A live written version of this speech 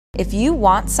If you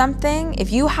want something,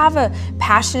 if you have a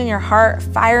passion in your heart,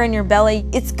 fire in your belly,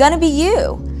 it's gonna be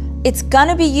you. It's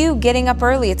gonna be you getting up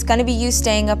early. It's gonna be you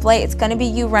staying up late. It's gonna be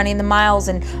you running the miles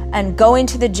and going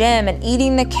to the gym and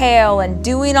eating the kale and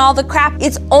doing all the crap.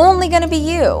 It's only gonna be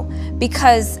you,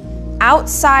 because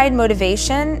outside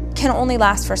motivation can only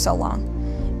last for so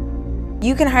long.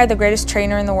 You can hire the greatest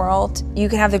trainer in the world. You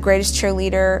can have the greatest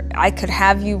cheerleader. I could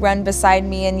have you run beside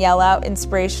me and yell out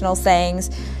inspirational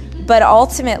sayings. But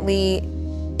ultimately,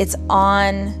 it's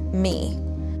on me.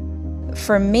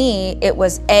 For me, it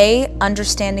was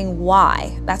understanding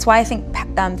why. That's why I think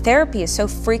therapy is so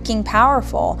freaking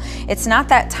powerful. It's not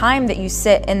that time that you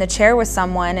sit in the chair with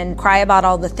someone and cry about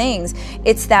all the things.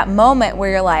 It's that moment where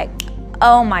you're like,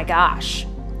 oh my gosh,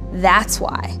 that's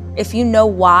why. If you know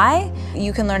why,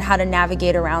 you can learn how to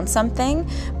navigate around something.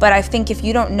 But I think if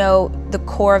you don't know the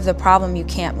core of the problem, you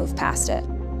can't move past it.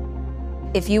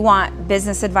 If you want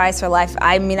business advice or life,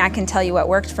 I mean, I can tell you what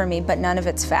worked for me, but none of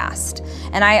it's fast.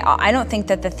 And I don't think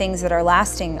that the things that are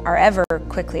lasting are ever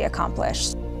quickly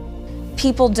accomplished.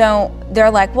 People they're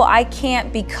like, well, I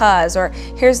can't because, or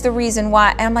here's the reason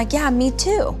why. And I'm like, yeah, me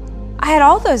too. I had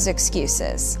all those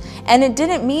excuses. And it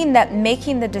didn't mean that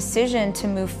making the decision to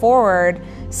move forward,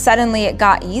 suddenly it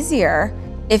got easier.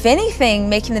 If anything,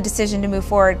 making the decision to move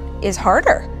forward is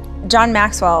harder. John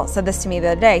Maxwell said this to me the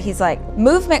other day. He's like,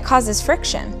 movement causes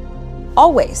friction,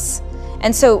 always.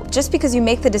 And so just because you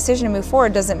make the decision to move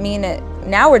forward doesn't mean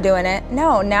now we're doing it.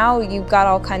 No, now you've got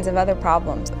all kinds of other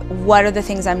problems. What are the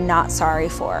things I'm not sorry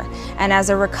for? And as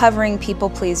a recovering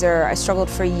people pleaser, I struggled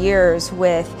for years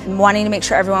with wanting to make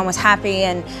sure everyone was happy,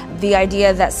 and the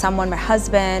idea that someone, my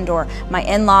husband or my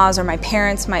in-laws or my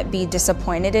parents, might be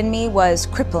disappointed in me was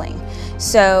crippling.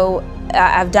 So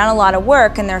I've done a lot of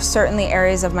work, and there are certainly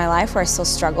areas of my life where I still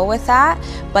struggle with that,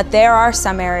 but there are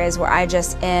some areas where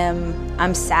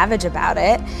I'm savage about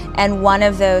it. And one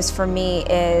of those for me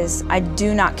is I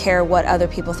do not care what other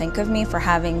people think of me for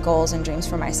having goals and dreams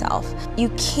for myself. You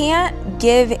can't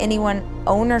give anyone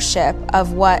ownership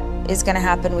of what is going to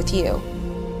happen with you.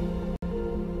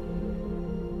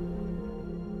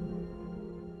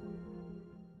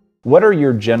 What are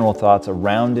your general thoughts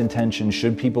around intention?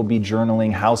 Should people be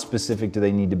journaling? How specific do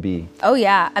they need to be? Oh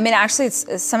yeah, I mean, actually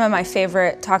it's some of my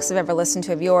favorite talks I've ever listened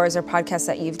to of yours, or podcasts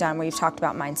that you've done where you've talked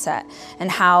about mindset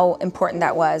and how important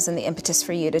that was and the impetus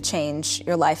for you to change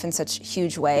your life in such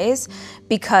huge ways,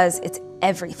 because it's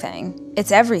everything.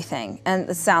 It's everything. And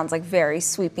it sounds like very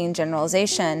sweeping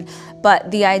generalization, but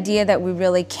the idea that we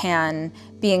really can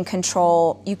be in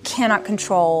control. You cannot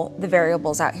control the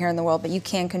variables out here in the world, but you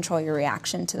can control your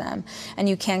reaction to them, and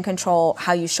you can control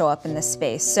how you show up in this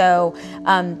space. So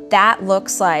that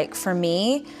looks like, for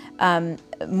me,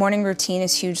 morning routine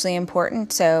is hugely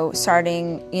important. So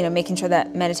starting, making sure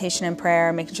that meditation and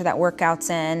prayer, making sure that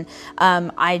workout's in.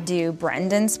 I do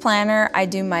Brendan's planner. I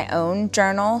do my own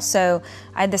journal. So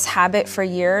I had this habit for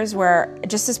years where,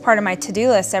 just as part of my to-do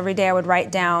list, every day I would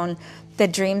write down the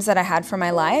dreams that I had for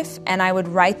my life, and I would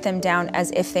write them down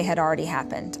as if they had already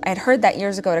happened. I had heard that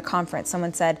years ago at a conference.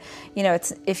 Someone said,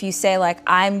 it's if you say like,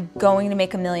 I'm going to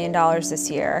make $1 million this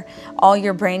year, all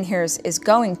your brain hears is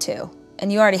going to,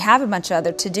 and you already have a bunch of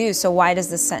other to-dos, so why does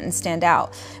this sentence stand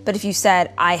out? But if you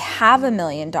said, I have $1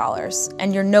 million,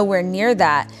 and you're nowhere near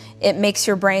that, it makes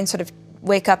your brain sort of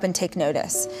wake up and take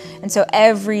notice. And so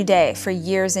every day for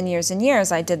years and years and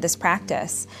years, I did this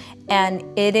practice,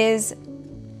 and it is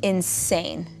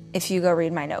insane if you go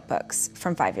read my notebooks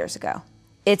from 5 years ago.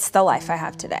 It's the life I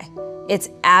have today. It's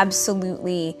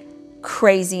absolutely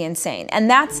crazy insane. And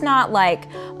that's not like,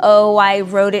 oh, I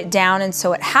wrote it down and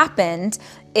so it happened.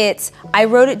 It's, I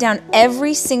wrote it down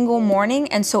every single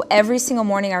morning, and so every single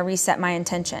morning I reset my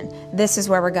intention. This is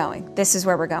where we're going. This is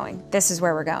where we're going. This is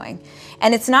where we're going.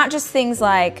 And it's not just things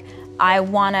like, I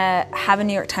want to have a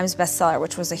New York Times bestseller,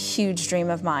 which was a huge dream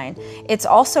of mine. It's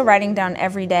also writing down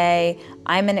every day,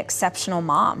 I'm an exceptional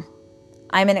mom.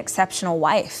 I'm an exceptional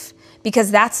wife,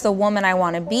 because that's the woman I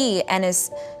want to be. And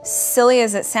as silly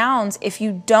as it sounds, if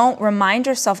you don't remind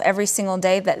yourself every single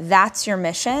day that that's your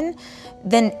mission,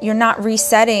 then you're not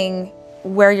resetting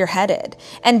where you're headed.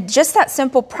 And just that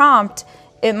simple prompt,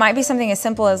 it might be something as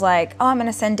simple as like, oh, I'm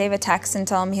gonna send Dave a text and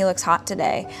tell him he looks hot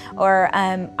today. Or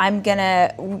I'm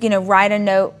gonna, write a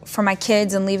note for my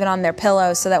kids and leave it on their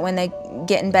pillow so that when they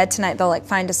get in bed tonight, they'll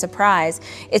find a surprise.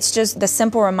 It's just the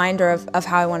simple reminder of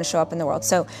how I wanna show up in the world.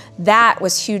 So that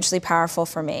was hugely powerful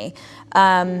for me.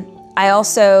 I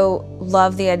also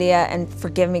love the idea, and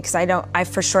forgive me because I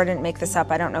for sure didn't make this up.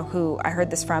 I don't know who I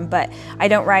heard this from, but I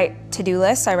don't write to-do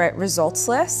lists, I write results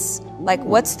lists. Like,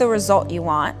 what's the result you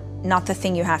want? Not the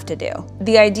thing you have to do.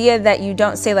 The idea that you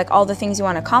don't say like all the things you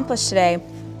want to accomplish today,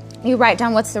 you write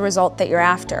down what's the result that you're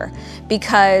after.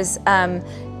 Because,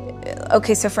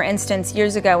 okay, so for instance,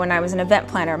 years ago when I was an event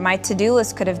planner, my to-do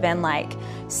list could have been like,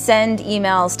 send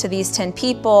emails to these 10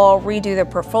 people, redo their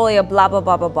portfolio, blah, blah,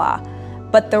 blah, blah, blah.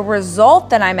 But the result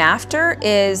that I'm after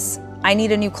is I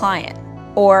need a new client,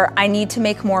 or I need to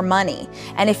make more money.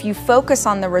 And if you focus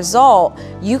on the result,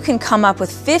 you can come up with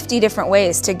 50 different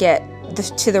ways to get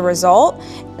to the result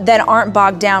that aren't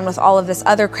bogged down with all of this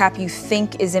other crap you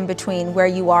think is in between where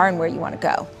you are and where you want to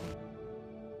go.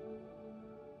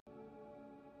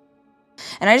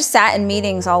 And I just sat in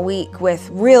meetings all week with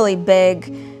really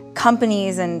big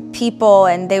companies and people,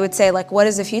 and they would say, like, what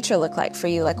does the future look like for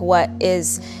you? Like, what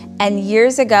is, and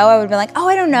years ago I would be like, oh,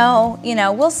 I don't know,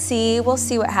 we'll see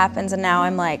what happens. And now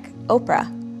I'm like, Oprah.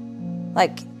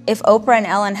 Like, if Oprah and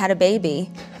Ellen had a baby,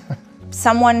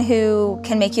 someone who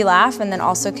can make you laugh and then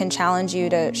also can challenge you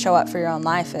to show up for your own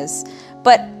life is,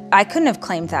 but I couldn't have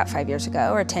claimed that 5 years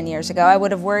ago or 10 years ago. I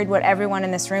would have worried what everyone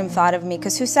in this room thought of me,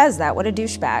 because who says that? What a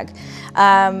douchebag.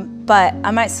 But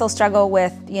I might still struggle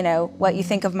with, what you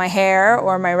think of my hair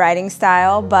or my writing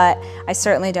style, but I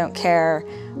certainly don't care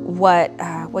what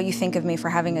you think of me for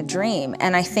having a dream.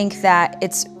 And I think that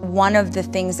it's one of the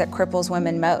things that cripples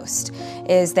women most,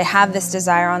 is they have this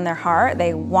desire on their heart,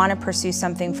 they want to pursue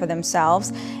something for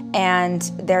themselves, and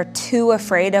they're too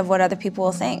afraid of what other people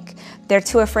will think. They're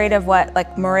too afraid of what,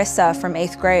 like, Marissa from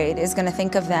 8th grade is going to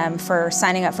think of them for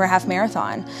signing up for a half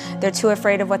marathon. They're too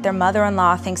afraid of what their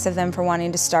mother-in-law thinks of them for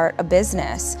wanting to start a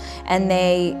business, and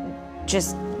they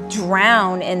just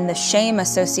drown in the shame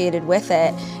associated with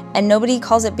it, and nobody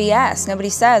calls it BS. Nobody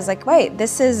says, like, wait,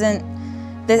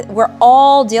 we're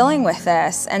all dealing with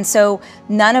this, and so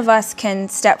none of us can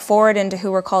step forward into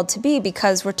who we're called to be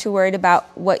because we're too worried about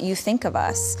what you think of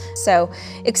us. So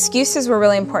excuses were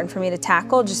really important for me to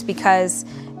tackle, just because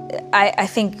I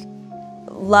think,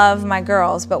 love my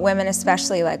girls, but women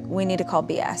especially, like, we need to call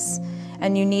BS.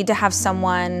 And you need to have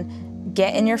someone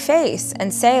get in your face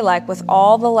and say, like, with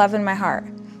all the love in my heart,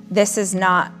 this is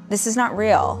not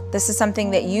real. This is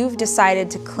something that you've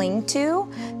decided to cling to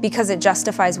because it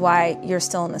justifies why you're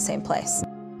still in the same place.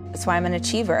 That's why I'm an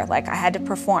achiever. Like, I had to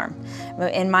perform.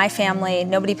 In my family,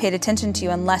 nobody paid attention to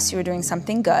you unless you were doing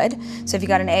something good. So if you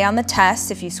got an A on the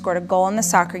test, if you scored a goal in the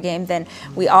soccer game, then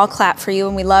we all clap for you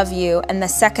and we love you. And the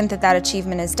second that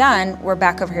achievement is done, we're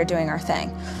back over here doing our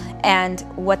thing. And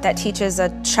what that teaches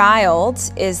a child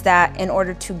is that in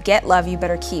order to get love, you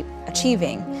better keep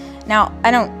achieving. Now,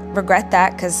 I don't regret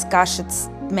that, because, gosh, it's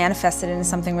manifested into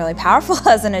something really powerful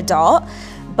as an adult.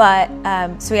 But,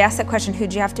 so he asked that question,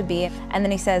 who'd you have to be? And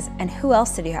then he says, and who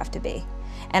else did you have to be?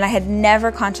 And I had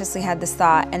never consciously had this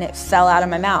thought, and it fell out of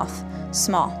my mouth,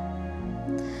 small.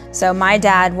 So my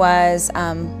dad was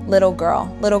little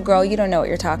girl, you don't know what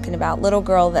you're talking about, little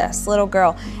girl this, little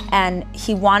girl. And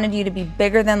he wanted you to be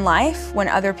bigger than life when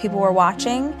other people were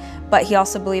watching, but he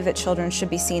also believed that children should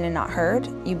be seen and not heard.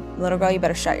 You, little girl, you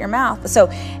better shut your mouth. So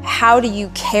how do you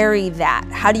carry that?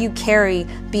 How do you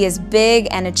be as big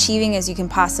and achieving as you can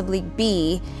possibly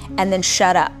be, and then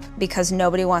shut up because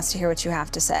nobody wants to hear what you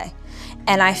have to say?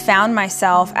 And I found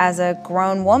myself as a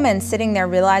grown woman sitting there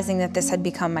realizing that this had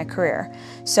become my career.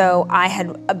 So I had,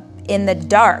 in the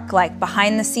dark, like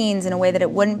behind the scenes in a way that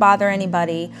it wouldn't bother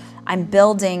anybody, I'm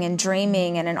building and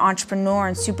dreaming and an entrepreneur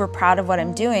and super proud of what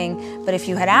I'm doing. But if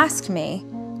you had asked me,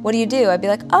 what do? I'd be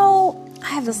like, oh, I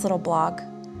have this little blog.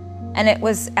 And it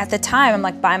was, at the time, I'm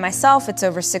like, by myself, it's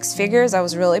over 6 figures. I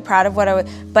was really proud of what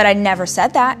but I never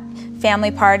said that.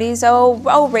 Family parties,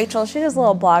 oh, Rachel, she's just a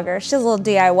little blogger, she's a little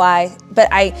DIY. But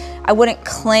I wouldn't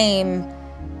claim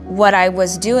what I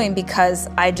was doing, because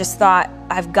I just thought,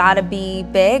 I've got to be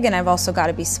big and I've also got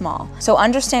to be small. So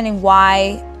understanding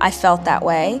why I felt that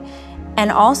way,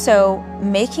 and also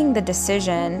making the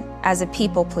decision as a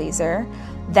people pleaser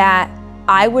that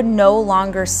I would no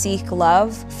longer seek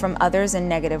love from others in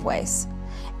negative ways.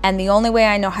 And the only way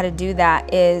I know how to do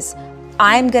that is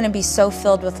I'm going to be so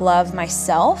filled with love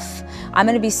myself. I'm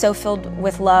going to be so filled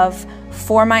with love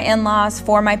for my in-laws,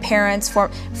 for my parents, for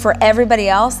everybody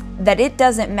else, that it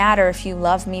doesn't matter if you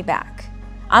love me back.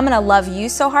 I'm going to love you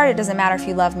so hard, it doesn't matter if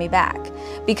you love me back.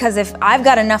 Because if I've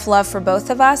got enough love for both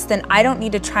of us, then I don't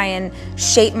need to try and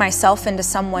shape myself into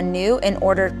someone new in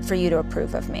order for you to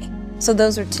approve of me. So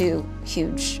those are 2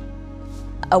 huge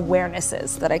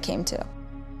awarenesses that I came to.